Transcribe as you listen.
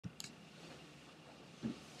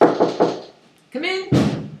Come in.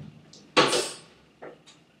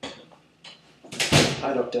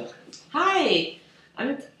 Hi, Doctor. Hi,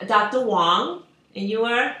 I'm Dr. Wong, and you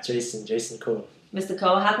are? Jason Ko. Mr.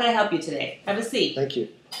 Ko, how can I help you today? Have a seat. Thank you.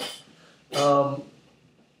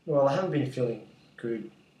 Well, I haven't been feeling good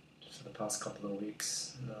for the past couple of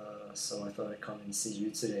weeks, so I thought I'd come and see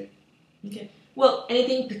you today. Okay. Well,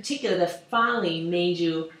 anything particular that finally made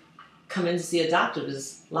you come in to see a doctor?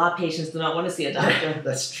 Because a lot of patients do not want to see a doctor.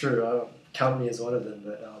 That's true. Count me as one of them,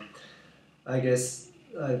 but I guess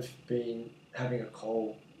I've been having a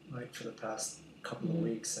cold like for the past couple of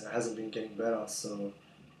weeks, and it hasn't been getting better, so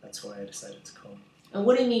that's why I decided to come. And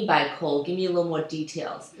what do you mean by cold? Give me a little more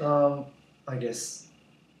details. I guess,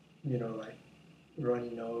 like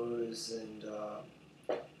runny nose and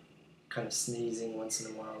kind of sneezing once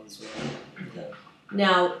in a while as well. Okay.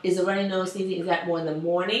 Now, is a runny nose sneezing, is that more in the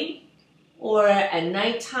morning or at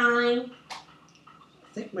nighttime?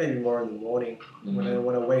 I think maybe more in the morning. When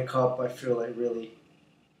I wake up, I feel like really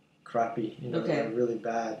crappy, Okay. like really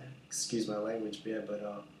bad. Excuse my language, but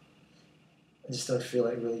I just don't feel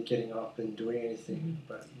like really getting up and doing anything.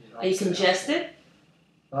 But Are you congested?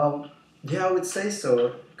 Yeah, I would say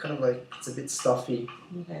so. Kind of like it's a bit stuffy.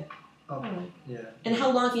 Okay. All right. Yeah. And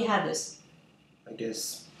how long have you had this? I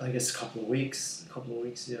guess a couple of weeks.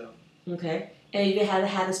 Yeah. Okay. And have you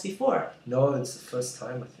had this before? No, it's the first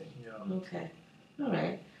time, I think. Yeah. Okay. All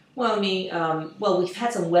right. Well, I mean, we've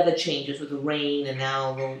had some weather changes with the rain, and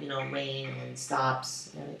now rain and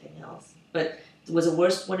stops and everything else. But was it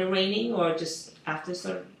worse when it's raining, or just after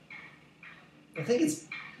sort of? I think it's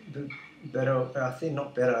better. I think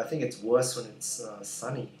not better. I think it's worse when it's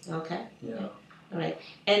sunny. Okay. Yeah. Okay. All right.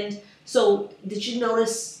 And so, did you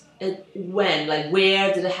notice it when? Like,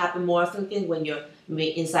 where did it happen more often? When you're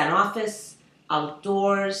maybe inside an office,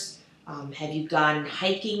 outdoors? Have you gone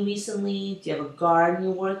hiking recently? Do you have a garden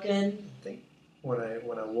you work in? I think when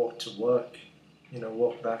I walk to work,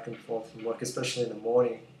 walk back and forth from work, especially in the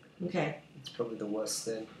morning. Okay. It's probably the worst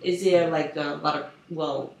thing. Is there like a lot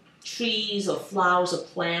of trees or flowers or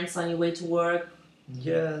plants on your way to work?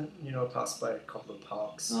 Yeah, pass by a couple of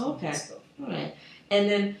parks. Oh, okay. And stuff. All right.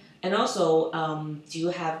 And also,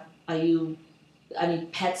 are you any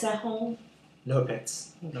pets at home? No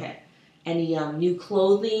pets. Okay. No. Any new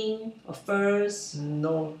clothing or furs?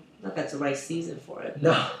 No. Not that's the right season for it.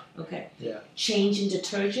 No. Okay. Yeah. Change in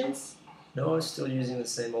detergents? No, I'm still using the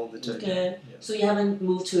same old detergent. Okay. Yeah. So you haven't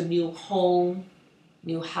moved to a new home,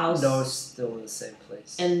 new house? No, still in the same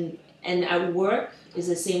place. And at work, is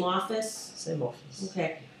it the same office? Same office.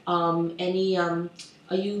 Okay.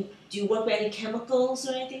 Do you work with any chemicals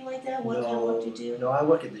or anything like that? What kind of work do you do? No, I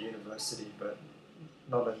work at the university, but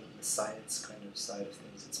not on the science kind of side of things.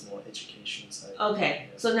 It's more education side. Okay,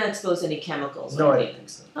 Yeah. so not exposed to any chemicals? No, I don't think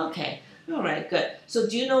so. Okay, all right, good. So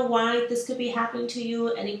do you know why this could be happening to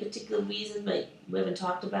you? Any particular reason that we haven't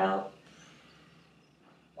talked about?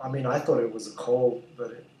 I mean, I thought it was a cold,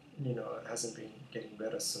 but it hasn't been getting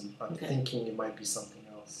better. So I'm thinking it might be something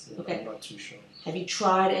else. Okay. I'm not too sure. Have you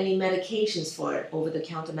tried any medications for it,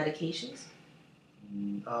 over-the-counter medications?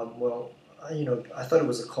 Well, I thought it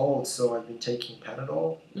was a cold, so I've been taking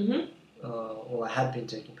Panadol. Well, I had been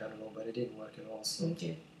taking Panadol, but it didn't work at all. So,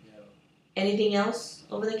 okay. Yeah. Anything else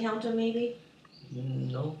over-the-counter, maybe?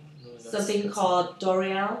 No. Something called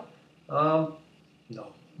L'Oreal? No.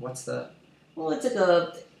 What's that? Well, it's like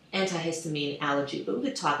a antihistamine allergy, but we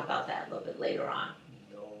could talk about that a little bit later on.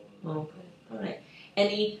 No. Okay. All right.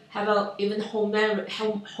 How about even home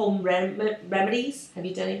remedies? Have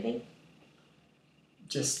you done anything?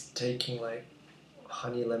 Just taking like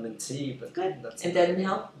honey lemon tea, but good. That's and that didn't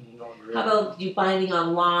help? Not really. How about you buying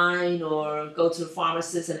online or go to the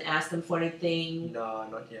pharmacist and ask them for anything? No,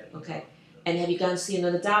 not yet. Okay. No. And have you gone to see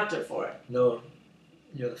another doctor for it? No.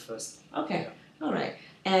 You're the first. Okay. Yeah. All right.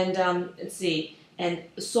 And let's see. And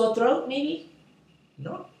sore throat, maybe?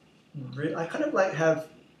 Not really. I kind of have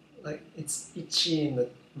it's itchy in the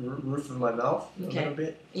roof of my mouth a little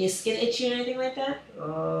bit. And your skin itchy or anything like that?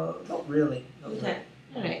 Not really. Okay.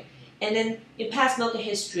 All right. And then your past medical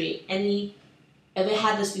history. Ever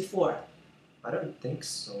had this before? I don't think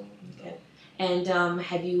so. Okay. And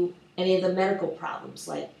have you any other medical problems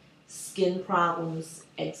like skin problems,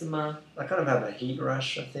 eczema? I kind of have a heat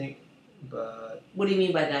rash, I think, but. What do you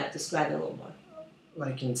mean by that? Describe it a little more.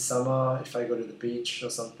 Like in summer, if I go to the beach or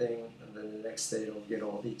something, and then the next day it'll get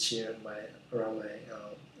all itchy around my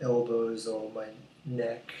elbows or my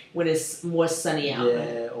neck. When it's more sunny out.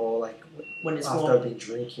 Yeah, right? Or like when it's after warm. I've been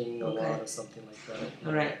drinking a lot or something like that.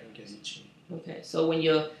 All right. It gets itchy. Okay, so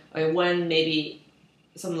when maybe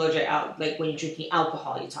some allergic out, like when you're drinking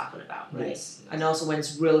alcohol, you're talking about, right? Yes. And also when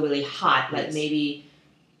it's really, really hot, like maybe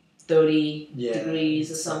 30 Yeah, degrees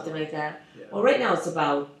or it's something like that. Yeah. Well, right now it's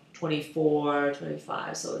about 24,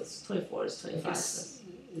 25, so it's 24 is 25. So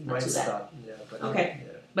It not might too bad. start. Yeah, but Okay.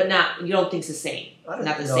 yeah. but not, you don't think it's the same. I don't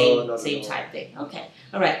Not the no, same not same at all. type thing. Okay.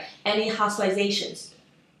 All right. Any hospitalizations?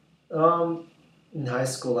 In high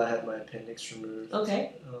school, I had my appendix removed.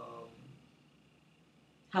 Okay. Um,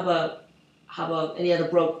 How about any other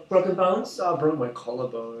broken bones? so I broke my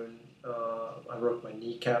collarbone. I broke my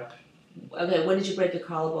kneecap Okay. When did you break your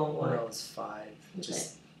collarbone? when I What? was 5. Okay.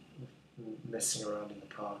 Just messing around in the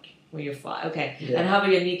park. When you're 5. Okay. Yeah. And how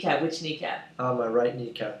about your kneecap? Which kneecap? My right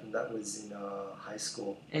kneecap, and that was in high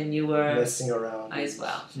school. And you were Messing around. as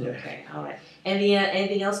well. Yeah. Okay. All right.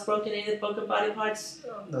 Anything else broken? Any broken body parts?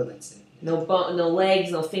 No, that's it. No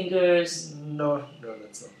legs, no fingers. No,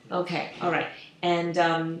 that's not. Okay. All right. And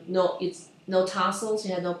no tonsils.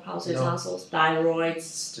 You had no problems with No. tonsils, thyroids. It's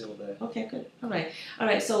still there. Okay, good. All right. All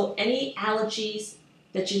right. So, any allergies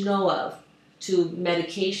that you know of to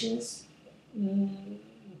medications?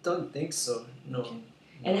 Don't think so. No. Okay.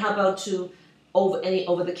 And how about to any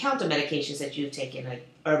over-the-counter medications that you've taken, like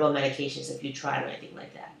herbal medications, if you tried or anything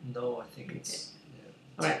like that? No, I think it's. Yeah,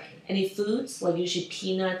 All right. okay. Any foods, like usually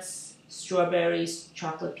peanuts, strawberries,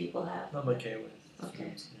 chocolate people have? I'm okay with. Okay.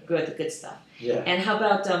 Foods, yeah. Good, the good stuff. Yeah. And how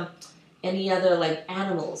about any other like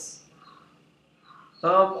animals?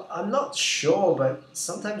 I'm not sure, but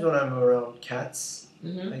sometimes when I'm around cats,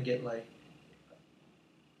 Mm-hmm. I get like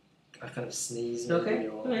I kind of sneeze maybe, Okay,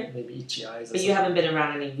 or alright. maybe itchy eyes. Or But you haven't been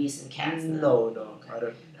around any recent cats? No, Okay. I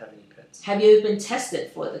don't have any pets. Have you been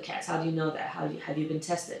tested for the cats? How do you know that? Have you been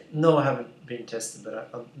tested? No, I haven't been tested,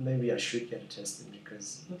 but maybe I should get tested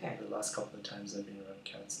because Okay. the last couple of times I've been around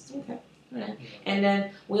cats. It's Okay. All right. Yeah. And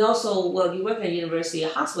then we also, well, you work at a university, a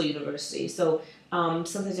hospital university, so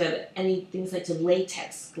sometimes you have any things like to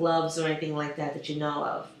latex gloves or anything like that you know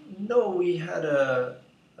of? No, we had a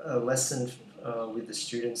lesson with the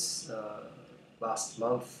students last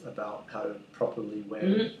month about how to properly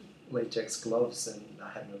wear latex gloves, and I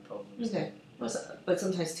had no problems. Okay. But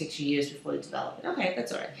sometimes it takes you years before you develop it. Okay,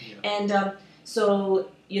 that's all right. Yeah. And so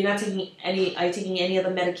you're not taking are you taking any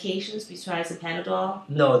other medications besides the Panadol?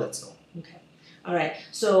 No, that's all. Okay. All right.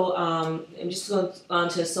 So I'm just going on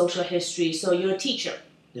to social history. So you're a teacher.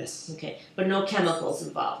 Yes. Okay. But no chemicals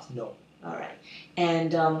involved. No. All right.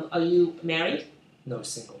 And are you married? No,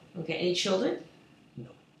 single. Okay. Any children? No.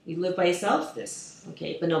 You live by yourself? Yes.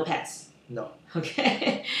 Okay. But no pets? No.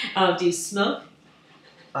 Okay. Do you smoke?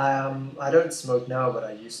 I don't smoke now, but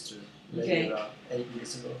I used to. Maybe Okay. about 8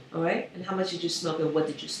 years ago. All right. And how much did you smoke and what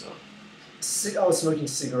did you smoke? I was smoking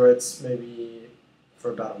cigarettes maybe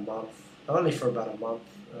for about a month. Only for about a month,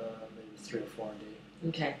 maybe 3 or 4 a day.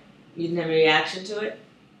 Okay. You didn't have a reaction to it?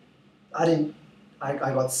 I didn't. I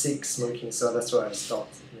got sick smoking, so that's why I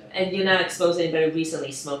stopped. Yeah. And you're not exposed to anybody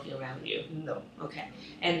recently smoking around you? No. Okay.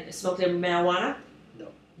 And smoked marijuana? No.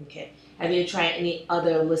 Okay. Have you tried any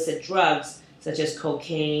other illicit drugs, such as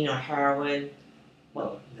cocaine or heroin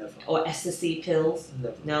No, never. or ecstasy pills?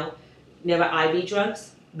 Never. No? Never IV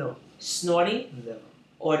drugs? No. Snorting? Never.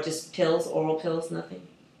 Or just pills, oral pills, nothing?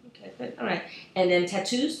 Okay, good. All right. And then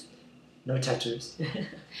tattoos? No tattoos.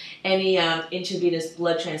 Any intravenous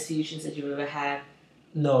blood transfusions that you've ever had?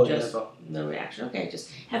 No, Just- never. No reaction. Okay, just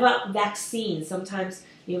how about vaccines? Sometimes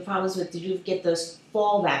you have problems with. Did you get the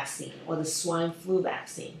fall vaccine or the swine flu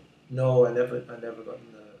vaccine? No, I never gotten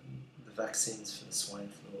the vaccines for the swine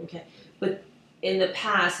flu. Okay, but in the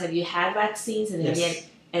past, have you had vaccines and Yes.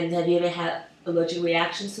 have you ever had allergic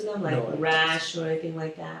reactions to them, like No, I don't. rash or anything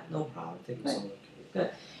like that? No problem. I think it was all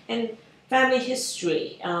okay. And family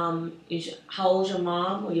history. How old's your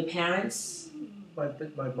mom or your parents? My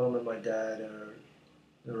mom and my dad are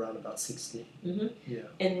around about 60. Mm-hmm. Yeah.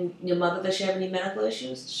 And your mother, does she have any medical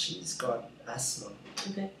issues? She's got asthma.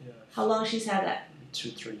 Okay. Yeah. How long she's had that?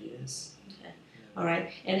 2-3 years. Okay. All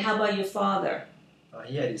right. And how about your father?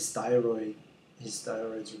 He had his thyroid's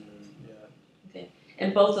removed. Yeah.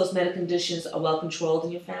 And both those medical conditions are well controlled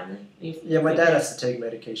in your family? Yeah, my dad has to take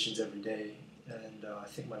medications every day, and I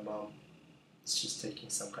think my mom, she's taking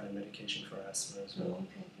some kind of medication for asthma as Oh, well.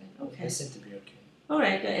 okay, good. Okay. They seem to be okay. All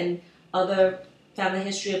right, good. And other family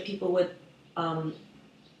history of people with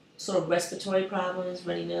sort of respiratory problems,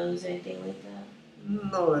 runny nose, anything like that?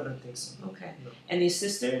 No, I don't think so. Okay. No. And your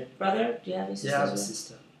sister, brother? Do you have any sisters? Yeah, I have a as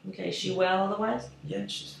sister. well? Okay. Is she well otherwise? Yeah,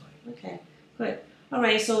 she's fine. Okay, good. All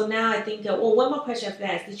right, so now I think, one more question I have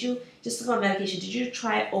to ask. Did you, just to go on medication, did you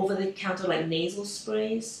try over-the-counter like nasal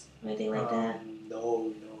sprays or anything like that?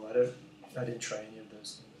 No, I didn't try any of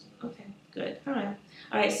those things. No. Okay, good. All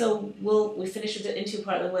right. So we finished with the interview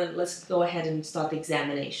part, and let's go ahead and start the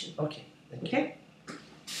examination. Okay, thank you. Okay.